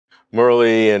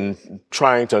Murali, in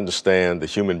trying to understand the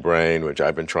human brain, which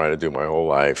I've been trying to do my whole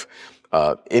life,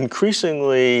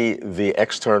 increasingly the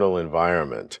external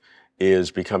environment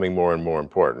is becoming more and more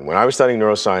important. When I was studying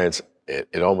neuroscience,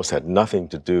 it almost had nothing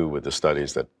to do with the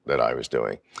studies that I was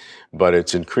doing, but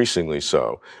it's increasingly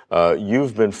so.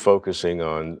 You've been focusing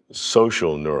on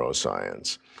social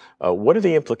neuroscience. What are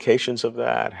the implications of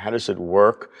that? How does it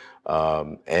work?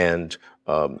 And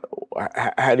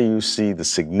how do you see the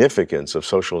significance of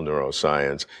social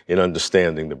neuroscience in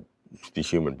understanding the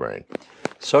human brain?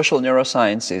 Social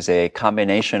neuroscience is a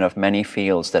combination of many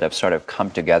fields that have sort of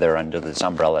come together under this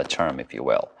umbrella term, if you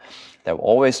will. There have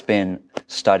always been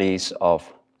studies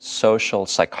of social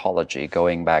psychology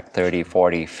going back 30,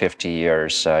 40, 50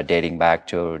 years, dating back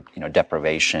to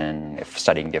deprivation,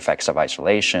 studying the effects of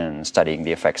isolation, studying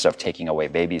the effects of taking away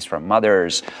babies from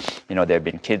mothers. There have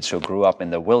been kids who grew up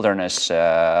in the wilderness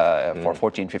for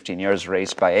 14, 15 years,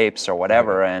 raised by apes or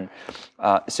whatever. And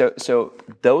so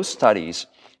those studies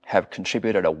have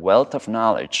contributed a wealth of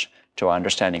knowledge to our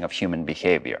understanding of human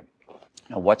behavior.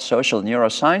 Now, what social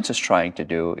neuroscience is trying to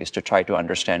do is to try to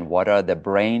understand what are the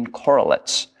brain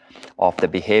correlates of the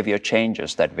behavior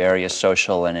changes that various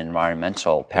social and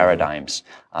environmental paradigms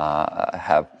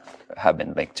have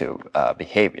been linked to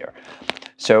behavior.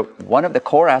 So one of the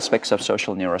core aspects of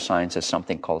social neuroscience is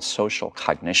something called social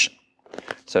cognition.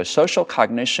 So social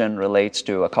cognition relates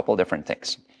to a couple different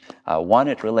things. One,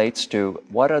 it relates to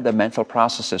what are the mental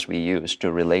processes we use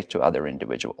to relate to other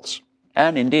individuals,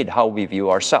 and indeed how we view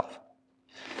ourselves.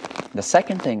 The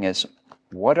second thing is,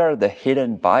 what are the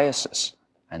hidden biases,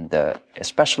 and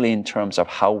especially in terms of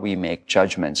how we make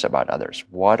judgments about others?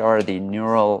 What are the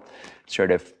neural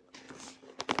sort of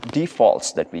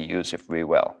defaults that we use, if we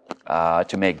will,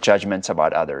 to make judgments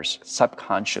about others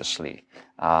subconsciously?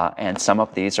 And some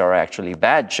of these are actually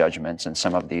bad judgments, and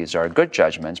some of these are good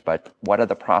judgments, but what are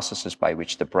the processes by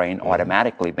which the brain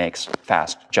automatically makes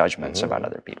fast judgments about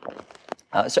other people?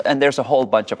 And there's a whole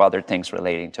bunch of other things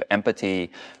relating to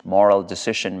empathy, moral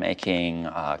decision-making,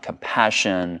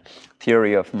 compassion,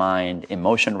 theory of mind,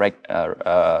 emotion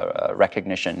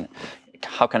recognition.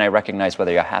 How can I recognize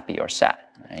whether you're happy or sad?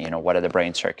 What are the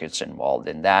brain circuits involved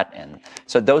in that? And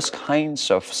so those kinds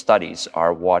of studies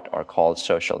are what are called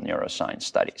social neuroscience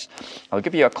studies. I'll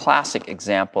give you a classic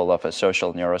example of a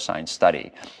social neuroscience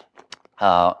study.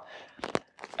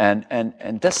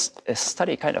 And this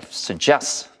study kind of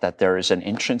suggests that there is an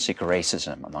intrinsic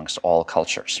racism amongst all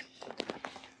cultures.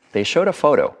 They showed a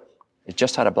photo. It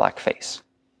just had a black face.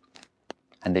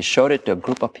 And they showed it to a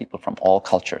group of people from all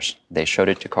cultures. They showed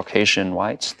it to Caucasian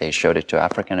whites. They showed it to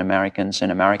African Americans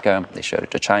in America. They showed it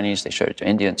to Chinese. They showed it to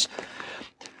Indians.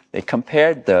 They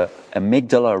compared the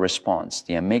amygdala response.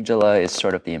 The amygdala is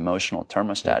sort of the emotional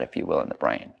thermostat, if you will, in the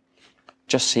brain.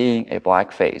 Just seeing a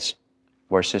black face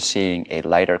versus seeing a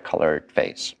lighter colored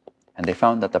face. And they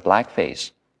found that the black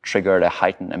face triggered a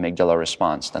heightened amygdala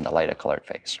response than the lighter colored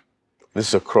face. This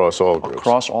is across all groups.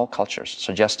 Across all cultures,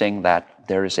 suggesting that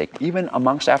there is even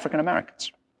amongst African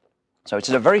Americans. So it's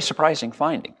a very surprising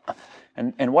finding.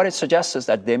 And what it suggests is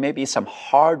that there may be some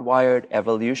hardwired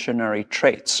evolutionary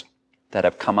traits that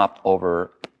have come up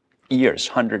over years,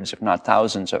 hundreds if not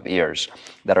thousands of years,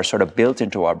 that are sort of built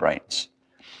into our brains.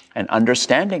 And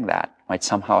understanding that might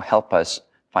somehow help us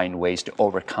find ways to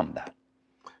overcome that.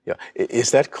 Yeah,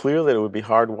 is that clear that it would be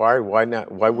hardwired? Why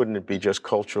not? Why wouldn't it be just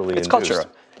culturally induced? Cultural.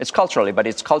 It's culturally, but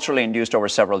it's culturally induced over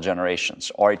several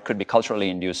generations, or it could be culturally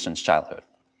induced since childhood,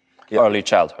 early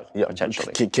childhood,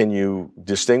 potentially. Can you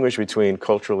distinguish between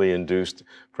culturally induced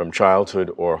from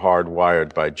childhood or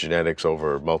hardwired by genetics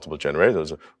over multiple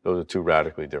generations? Those are two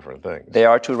radically different things. They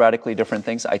are two radically different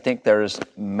things. I think there's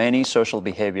many social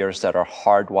behaviors that are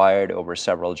hardwired over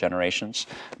several generations.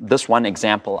 This one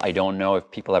example, I don't know if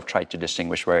people have tried to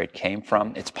distinguish where it came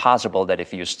from. It's possible that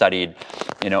if you studied,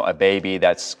 a baby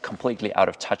that's completely out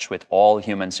of touch with all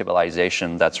human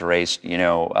civilization, that's raised, in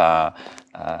a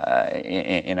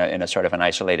sort of an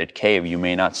isolated cave, you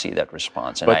may not see that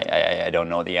response. And I don't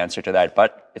know the answer to that.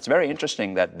 But it's very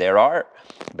interesting that there are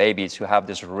babies who have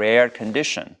this rare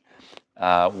condition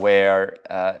where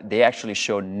they actually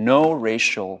show no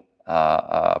racial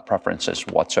preferences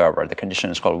whatsoever. The condition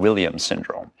is called Williams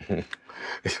syndrome.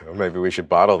 Maybe we should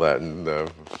bottle that and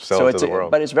sell it to the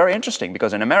world. But it's very interesting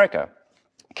because in America,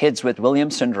 kids with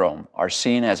Williams syndrome are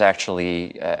seen as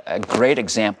actually a great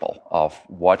example of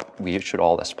what we should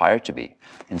all aspire to be.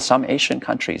 In some Asian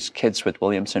countries, kids with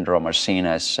Williams syndrome are seen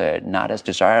as not as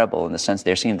desirable in the sense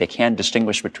they're seen they can't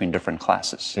distinguish between different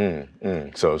classes.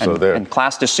 And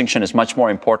class distinction is much more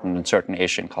important in certain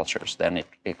Asian cultures than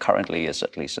it currently is,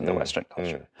 at least in the Western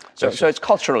culture. So it's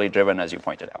culturally driven, as you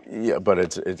pointed out. Yeah, but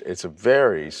it's a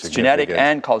very significant... It's genetic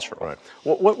and cultural. Right.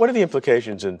 What are the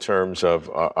implications in terms of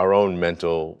our own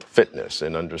mental fitness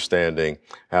and understanding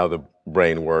how the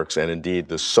brain works, and indeed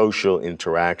the social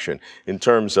interaction in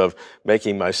terms of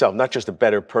making myself not just a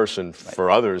better person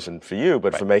for others and for you,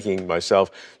 but for making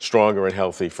myself stronger and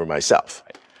healthy for myself?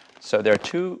 So there are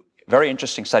two very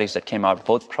interesting studies that came out,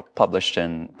 both published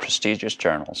in prestigious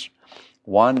journals.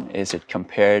 One is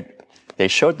they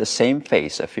showed the same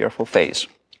face, a fearful face,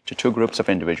 to two groups of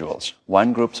individuals.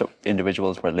 One group of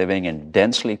individuals were living in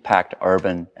densely packed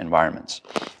urban environments.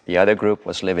 The other group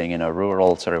was living in a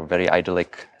rural, sort of very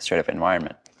idyllic sort of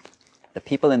environment. The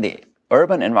people in the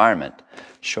urban environment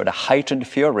showed a heightened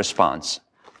fear response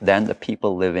than the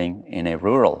people living in a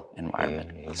rural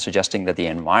environment, suggesting that the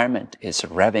environment is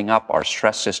revving up our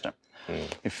stress system.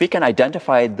 If we can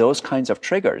identify those kinds of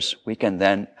triggers, we can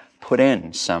then put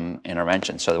in some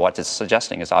intervention. So what it's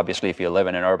suggesting is, obviously, if you live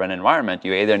in an urban environment,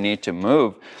 you either need to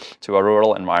move to a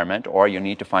rural environment, or you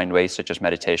need to find ways such as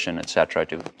meditation, etc.,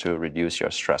 to reduce your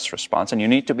stress response, and you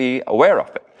need to be aware of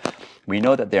it. We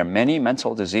know that there are many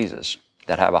mental diseases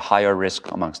that have a higher risk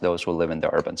amongst those who live in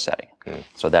the urban setting.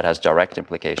 So that has direct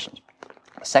implications.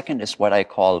 Second is what I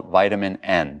call vitamin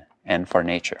N for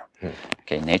nature.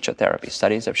 Okay, nature therapy.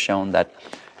 Studies have shown that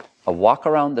a walk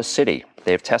around the city,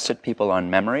 they've tested people on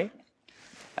memory,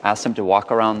 asked them to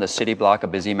walk around the city block, a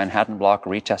busy Manhattan block,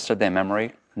 retested their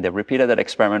memory, and they repeated that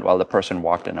experiment while the person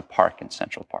walked in a park in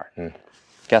Central Park.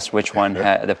 Guess which one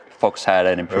the folks had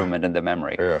an improvement in the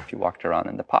memory if you walked around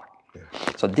in the park.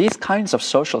 So these kinds of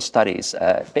social studies,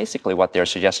 basically what they're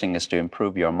suggesting is to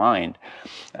improve your mind.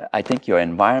 I think your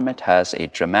environment has a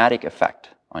dramatic effect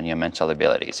on your mental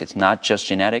abilities. It's not just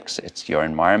genetics, it's your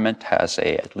environment has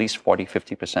at least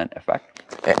 40–50% effect.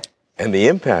 And the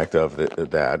impact of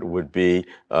that would be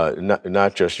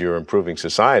not just you're improving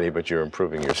society, but you're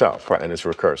improving yourself, and it's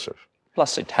recursive.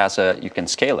 Plus it has you can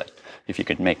scale it. If you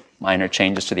could make minor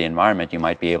changes to the environment, you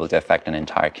might be able to affect an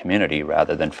entire community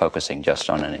rather than focusing just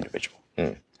on an individual.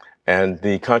 And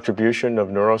the contribution of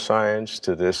neuroscience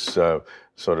to this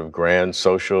sort of grand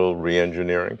social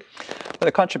re-engineering? Well,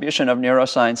 the contribution of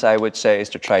neuroscience, I would say, is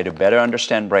to try to better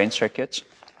understand brain circuits.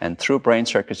 And through brain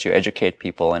circuits, you educate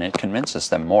people, and it convinces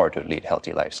them more to lead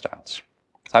healthy lifestyles.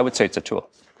 I would say it's a tool.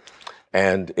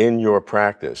 And in your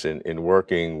practice, in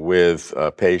working with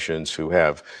patients who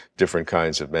have different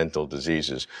kinds of mental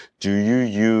diseases, do you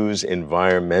use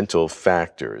environmental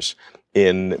factors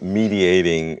in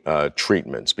mediating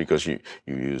treatments? Because you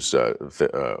use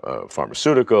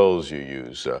pharmaceuticals, you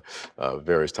use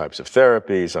various types of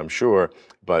therapies, I'm sure,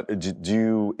 but do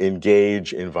you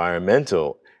engage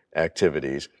environmental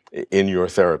activities in your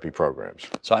therapy programs?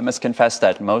 So I must confess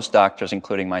that most doctors,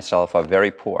 including myself, are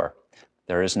very poor.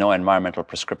 There is no environmental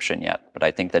prescription yet, but I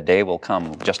think the day will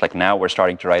come, just like now we're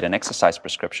starting to write an exercise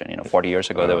prescription. 40 years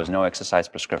ago, there was no exercise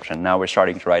prescription. Now we're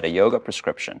starting to write a yoga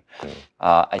prescription.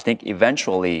 I think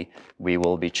eventually we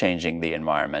will be changing the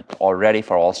environment. Already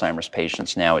for Alzheimer's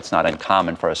patients now, it's not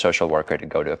uncommon for a social worker to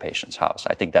go to a patient's house.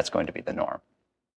 I think that's going to be the norm.